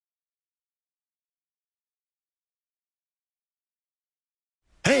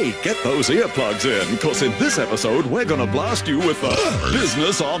Hey, get those earplugs in, because in this episode, we're gonna blast you with the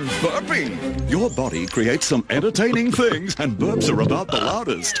business on burping. Your body creates some entertaining things, and burps are about the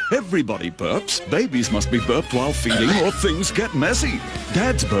loudest. Everybody burps. Babies must be burped while feeding, or things get messy.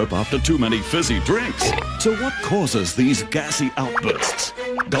 Dads burp after too many fizzy drinks. So what causes these gassy outbursts?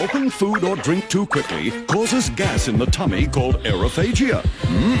 Gulping food or drink too quickly causes gas in the tummy called aerophagia.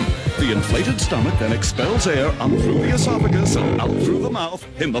 The inflated stomach then expels air up through the esophagus and out through the mouth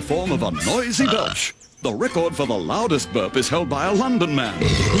in the form of a noisy belch. The record for the loudest burp is held by a London man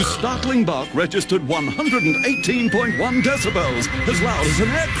whose startling bark registered 118.1 decibels, as loud as an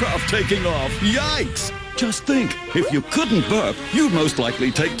aircraft taking off. Yikes! Just think, if you couldn't burp, you'd most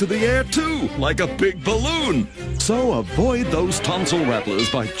likely take to the air too, like a big balloon. So avoid those tonsil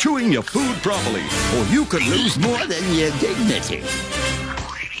rattlers by chewing your food properly, or you could lose more than your dignity.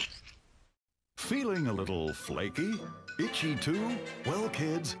 Feeling a little flaky? Itchy too? Well,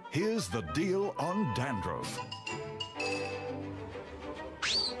 kids, here's the deal on dandruff.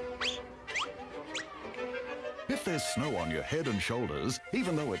 If there's snow on your head and shoulders,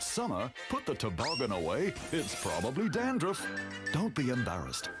 even though it's summer, put the toboggan away. It's probably dandruff. Don't be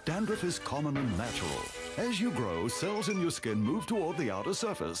embarrassed. Dandruff is common and natural. As you grow, cells in your skin move toward the outer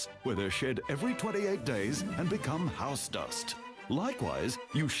surface, where they're shed every 28 days and become house dust. Likewise,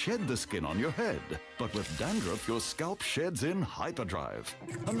 you shed the skin on your head, but with dandruff, your scalp sheds in hyperdrive.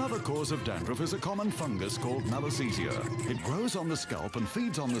 Another cause of dandruff is a common fungus called malassezia. It grows on the scalp and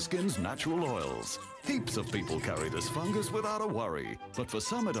feeds on the skin's natural oils. Heaps of people carry this fungus without a worry, but for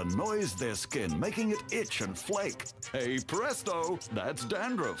some it annoys their skin, making it itch and flake. Hey presto, that's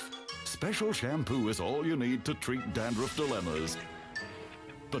dandruff. Special shampoo is all you need to treat dandruff dilemmas.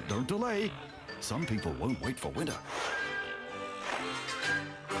 But don't delay. Some people won't wait for winter.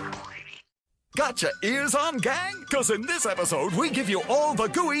 Got your ears on, gang? Because in this episode, we give you all the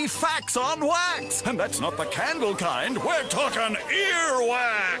gooey facts on wax. And that's not the candle kind. We're talking ear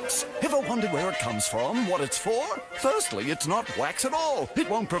wax. Ever wondered where it comes from, what it's for? Firstly, it's not wax at all. It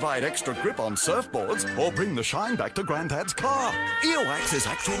won't provide extra grip on surfboards or bring the shine back to Granddad's car. Earwax is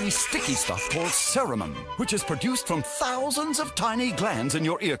actually sticky stuff called cerumen, which is produced from thousands of tiny glands in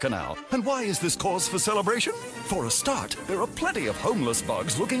your ear canal. And why is this cause for celebration? For a start, there are plenty of homeless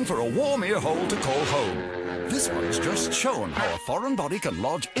bugs looking for a warm ear hole to call home. This one's just shown how a foreign body can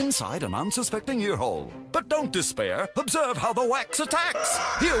lodge inside an unsuspecting ear hole. But don't despair. Observe how the wax attacks.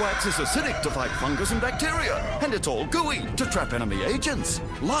 Earwax is acidic to fight fungus and bacteria, and it's all gooey to trap enemy agents.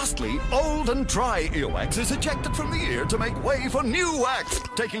 Lastly, old and dry earwax is ejected from the ear to make way for new wax,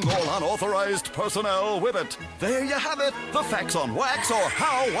 taking all unauthorized personnel with it. There you have it, the facts on wax or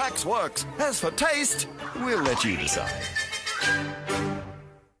how wax works. As for taste, we'll let you decide.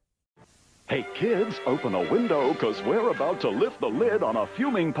 Hey kids, open a window, because we're about to lift the lid on a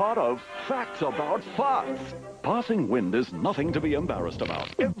fuming pot of facts about farts. Passing wind is nothing to be embarrassed about.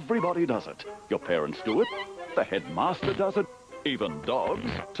 Everybody does it. Your parents do it, the headmaster does it, even dogs,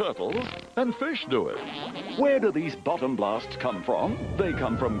 turtles, and fish do it. Where do these bottom blasts come from? They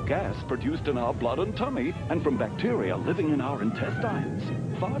come from gas produced in our blood and tummy, and from bacteria living in our intestines.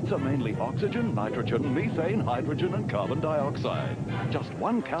 Farts are mainly oxygen, nitrogen, methane, hydrogen, and carbon dioxide. Just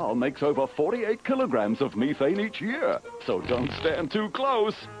one cow makes over 48 kilograms of methane each year, so don't stand too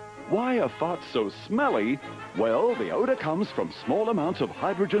close. Why are farts so smelly? Well, the odor comes from small amounts of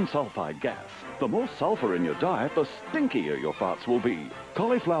hydrogen sulfide gas. The more sulfur in your diet, the stinkier your farts will be.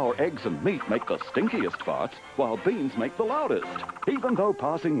 Cauliflower, eggs, and meat make the stinkiest farts, while beans make the loudest. Even though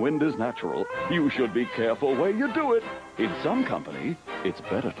passing wind is natural, you should be careful where you do it. In some company, it's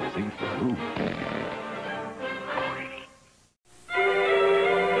better to leave the room.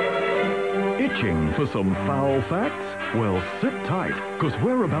 Itching for some foul facts? Well, sit tight, because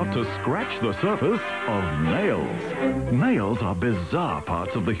we're about to scratch the surface of nails. Nails are bizarre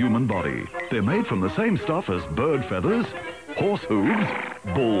parts of the human body. They're made from the same stuff as bird feathers, horse hooves,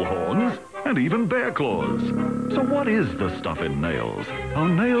 bull horns, and even bear claws. So what is the stuff in nails? Our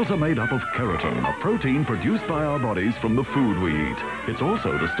nails are made up of keratin, a protein produced by our bodies from the food we eat. It's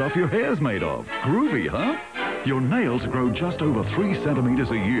also the stuff your hair's made of. Groovy, huh? Your nails grow just over 3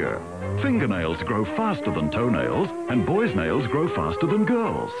 centimeters a year. Fingernails grow faster than toenails, and boys' nails grow faster than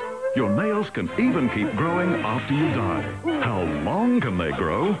girls'. Your nails can even keep growing after you die. How long can they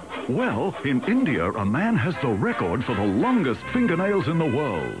grow? Well, in India, a man has the record for the longest fingernails in the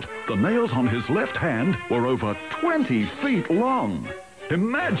world. The nails on his left hand were over 20 feet long.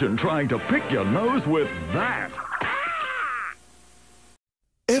 Imagine trying to pick your nose with that.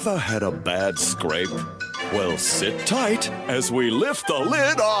 Ever had a bad scrape? Well, sit tight as we lift the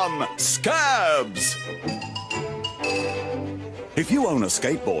lid on scabs. If you own a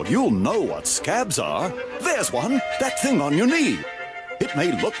skateboard, you'll know what scabs are. There's one, that thing on your knee. It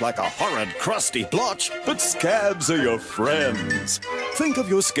may look like a horrid, crusty blotch, but scabs are your friends. Think of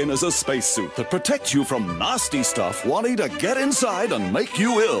your skin as a spacesuit that protects you from nasty stuff wanting to get inside and make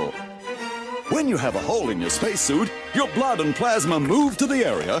you ill. When you have a hole in your spacesuit, your blood and plasma move to the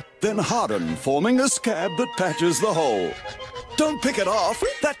area, then harden, forming a scab that patches the hole. Don't pick it off.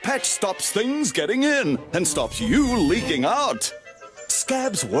 That patch stops things getting in and stops you leaking out.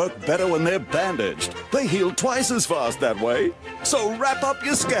 Scabs work better when they're bandaged. They heal twice as fast that way. So wrap up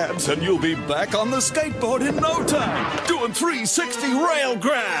your scabs and you'll be back on the skateboard in no time, doing 360 rail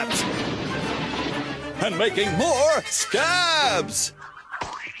grabs and making more scabs.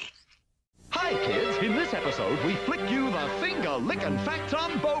 Hi kids, in this episode we flick you the finger-licking facts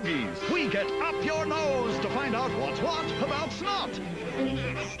on bogies. We get up your nose to find out what's what about snot.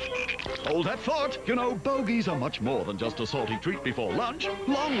 Hold that thought. You know, bogies are much more than just a salty treat before lunch.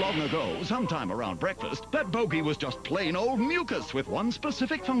 Long, long ago, sometime around breakfast, that bogie was just plain old mucus with one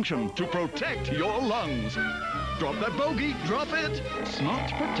specific function: to protect your lungs. Drop that bogie, drop it.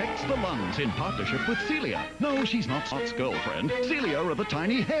 Snot protects the lungs in partnership with Celia. No, she's not Snot's girlfriend. Celia are the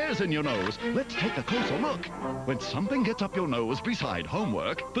tiny hairs in your nose. Let's take a closer look. When something gets up your nose beside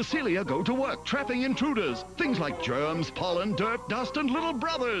homework, the cilia go to work trapping intruders. Things like germs, pollen, dirt, dust, and little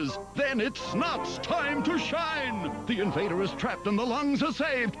brothers. Then it's Snot's time to shine. The invader is trapped and the lungs are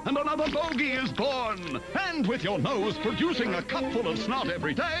saved, and another bogie is born. And with your nose producing a cupful of snot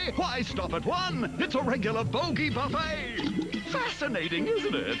every day, why stop at one? It's a regular bogie buffet. Fascinating,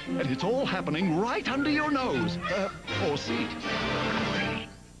 isn't it? And it's all happening right under your nose. Or seat.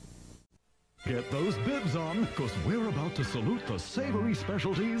 Get those bibs on, because we're about to salute the savory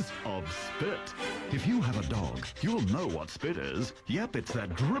specialties of spit. If you have a dog, you'll know what spit is. Yep, it's that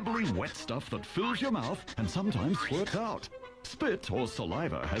dribbly wet stuff that fills your mouth and sometimes squirts out. Spit, or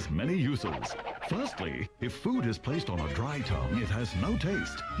saliva, has many uses. Firstly, if food is placed on a dry tongue, it has no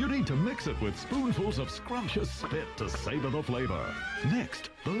taste. You need to mix it with spoonfuls of scrumptious spit to savor the flavor.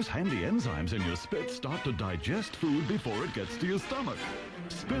 Next, those handy enzymes in your spit start to digest food before it gets to your stomach.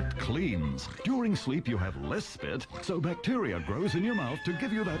 Spit cleans. During sleep, you have less spit, so bacteria grows in your mouth to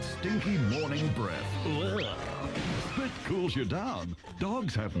give you that stinky morning breath. Ugh. Spit cools you down.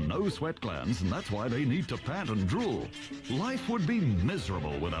 Dogs have no sweat glands, and that's why they need to pant and drool. Life would be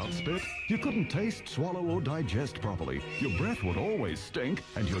miserable without spit. You couldn't taste, swallow, or digest properly. Your breath would always stink,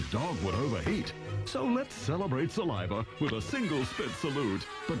 and your dog would overheat. So let's celebrate saliva with a single spit salute.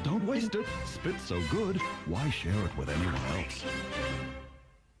 But don't waste it. Spit's so good, why share it with anyone else?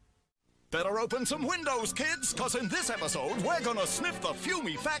 Better open some windows, kids, because in this episode, we're gonna sniff the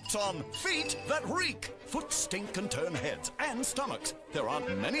fumy facts on feet that reek. Foot stink can turn heads and stomachs. There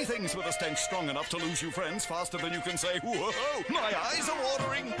aren't many things with a stench strong enough to lose you friends faster than you can say, whoa, my eyes are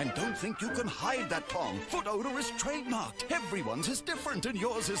watering. And don't think you can hide that pong. Foot odor is trademarked. Everyone's is different, and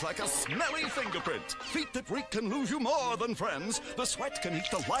yours is like a smelly fingerprint. Feet that reek can lose you more than friends. The sweat can eat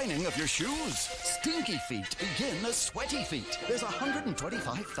the lining of your shoes. Stinky feet begin as sweaty feet. There's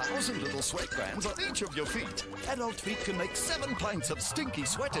 125,000 little sweat glands on each of your feet. Adult feet can make 7 pints of stinky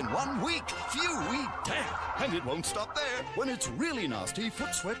sweat in 1 week. Phew-wee damn. And it won't stop there. When it's really nasty,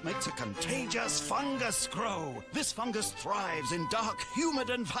 foot sweat makes a contagious fungus grow. This fungus thrives in dark, humid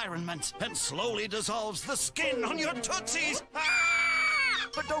environments and slowly dissolves the skin on your tootsies. Ah!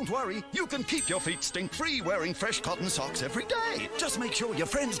 But don't worry, you can keep your feet stink-free wearing fresh cotton socks every day. Just make sure your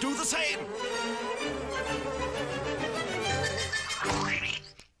friends do the same.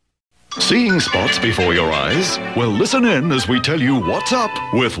 Seeing spots before your eyes? Well, listen in as we tell you what's up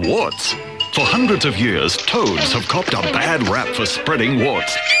with warts. For hundreds of years, toads have copped a bad rap for spreading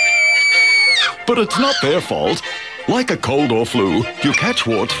warts. But it's not their fault. Like a cold or flu, you catch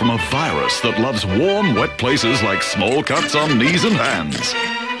warts from a virus that loves warm, wet places like small cuts on knees and hands.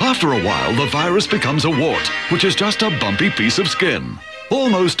 After a while, the virus becomes a wart, which is just a bumpy piece of skin.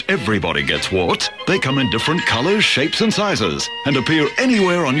 Almost everybody gets warts. They come in different colors, shapes, and sizes, and appear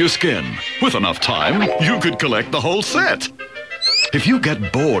anywhere on your skin. With enough time, you could collect the whole set. If you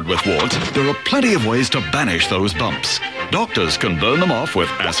get bored with warts, there are plenty of ways to banish those bumps. Doctors can burn them off with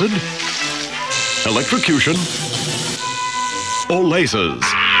acid, electrocution, or lasers.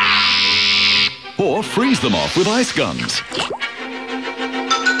 Or freeze them off with ice guns.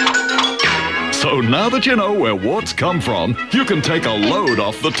 So now that you know where warts come from, you can take a load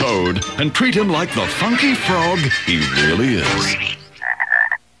off the toad and treat him like the funky frog he really is.